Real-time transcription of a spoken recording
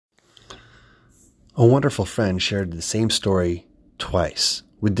A wonderful friend shared the same story twice,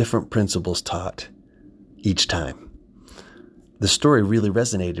 with different principles taught each time. The story really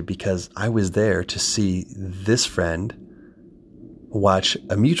resonated because I was there to see this friend watch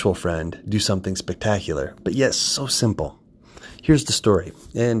a mutual friend do something spectacular, but yet so simple. Here's the story,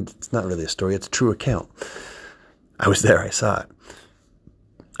 and it's not really a story, it's a true account. I was there, I saw it.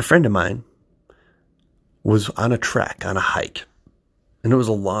 A friend of mine was on a trek, on a hike, and it was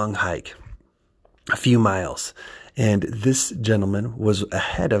a long hike, a few miles, and this gentleman was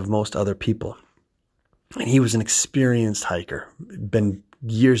ahead of most other people. And he was an experienced hiker, been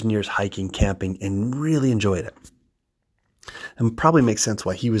years and years hiking, camping, and really enjoyed it. And probably makes sense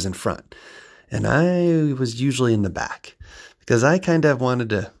why he was in front. And I was usually in the back because I kind of wanted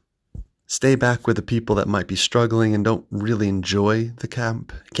to stay back with the people that might be struggling and don't really enjoy the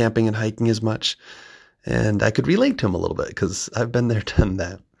camping and hiking as much. And I could relate to him a little bit because I've been there, done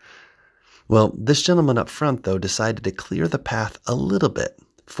that. Well, this gentleman up front, though, decided to clear the path a little bit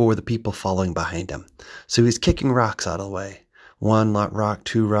for the people following behind him. So he was kicking rocks out of the way. One rock,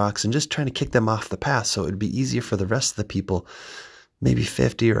 two rocks, and just trying to kick them off the path so it would be easier for the rest of the people, maybe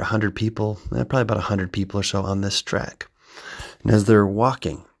 50 or 100 people, probably about 100 people or so on this trek. And as they're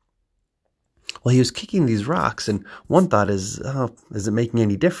walking, well, he was kicking these rocks, and one thought is, oh, is it making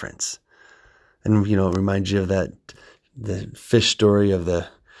any difference? And, it reminds you of the fish story of the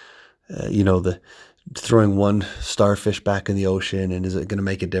throwing one starfish back in the ocean, and is it going to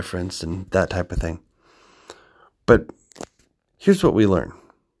make a difference, and that type of thing. But here's what we learn.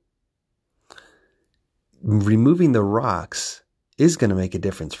 Removing the rocks is going to make a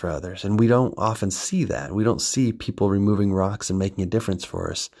difference for others, and we don't often see that. We don't see people removing rocks and making a difference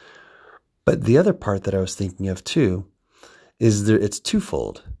for us. But the other part that I was thinking of too is that it's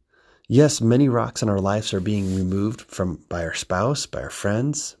twofold. Yes, many rocks in our lives are being removed by our spouse, by our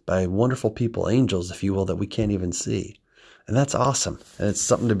friends, by wonderful people, angels, if you will, that we can't even see. And that's awesome. And it's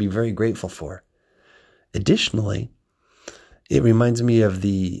something to be very grateful for. Additionally, it reminds me of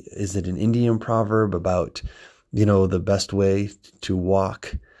is it an Indian proverb about, the best way to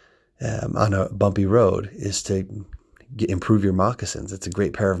walk on a bumpy road is to improve your moccasins. It's a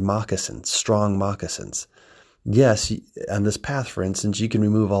great pair of moccasins, strong moccasins. Yes, on this path, for instance, you can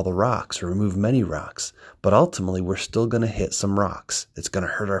remove all the rocks or remove many rocks, but ultimately we're still going to hit some rocks. It's going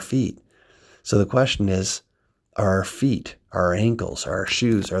to hurt our feet. So the question is, are our feet, are our ankles, are our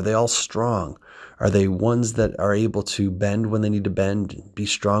shoes, are they all strong? Are they ones that are able to bend when they need to bend, be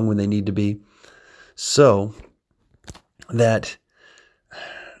strong when they need to be? So that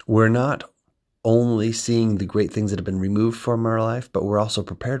we're not only seeing the great things that have been removed from our life, but we're also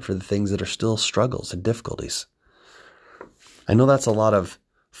prepared for the things that are still struggles and difficulties. I know that's a lot of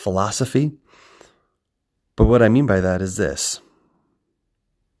philosophy, but what I mean by that is this.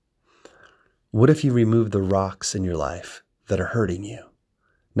 What if you remove the rocks in your life that are hurting you?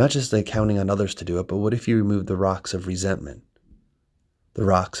 Not just counting on others to do it, but what if you remove the rocks of resentment, the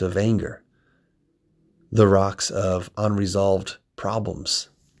rocks of anger, the rocks of unresolved problems,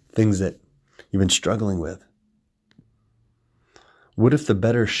 things that you've been struggling with? What if the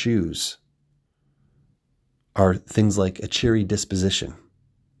better shoes are things like a cheery disposition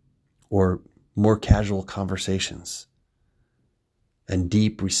or more casual conversations and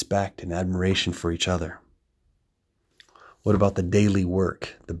deep respect and admiration for each other? What about the daily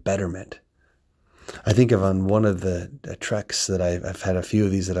work, the betterment? I think of on one of the treks that I've had a few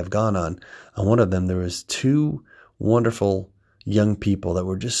of these that I've gone on one of them there was two wonderful young people that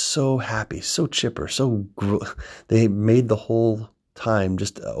were just so happy, so chipper, they made the whole time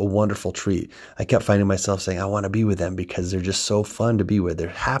just a wonderful treat. I kept finding myself saying, I want to be with them because they're just so fun to be with. They're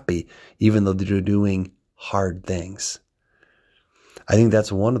happy, even though they're doing hard things. I think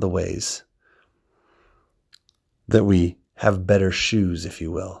that's one of the ways that we have better shoes, if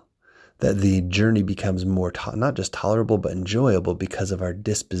you will, that the journey becomes more, not just tolerable, but enjoyable because of our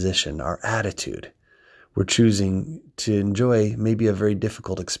disposition, our attitude. We're choosing to enjoy maybe a very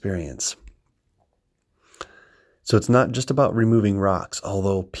difficult experience. So it's not just about removing rocks,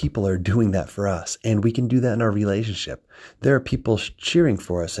 although people are doing that for us, and we can do that in our relationship. There are people cheering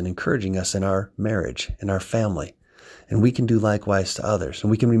for us and encouraging us in our marriage, in our family, and we can do likewise to others. And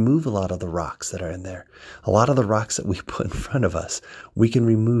we can remove a lot of the rocks that are in there. A lot of the rocks that we put in front of us, we can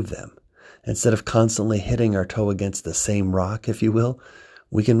remove them. Instead of constantly hitting our toe against the same rock, if you will,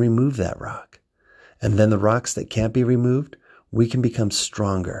 we can remove that rock. And then the rocks that can't be removed, we can become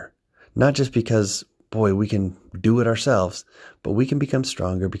stronger. Not just because, boy, we can do it ourselves, but we can become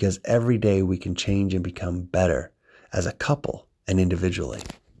stronger because every day we can change and become better as a couple and individually.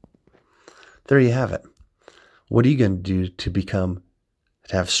 There you have it. What are you going to do to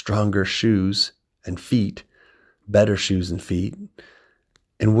have stronger shoes and feet, better shoes and feet.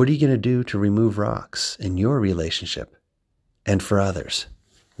 And what are you going to do to remove rocks in your relationship and for others?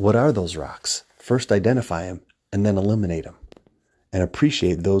 What are those rocks? First identify them and then eliminate them. And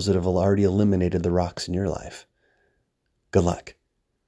appreciate those that have already eliminated the rocks in your life. Good luck.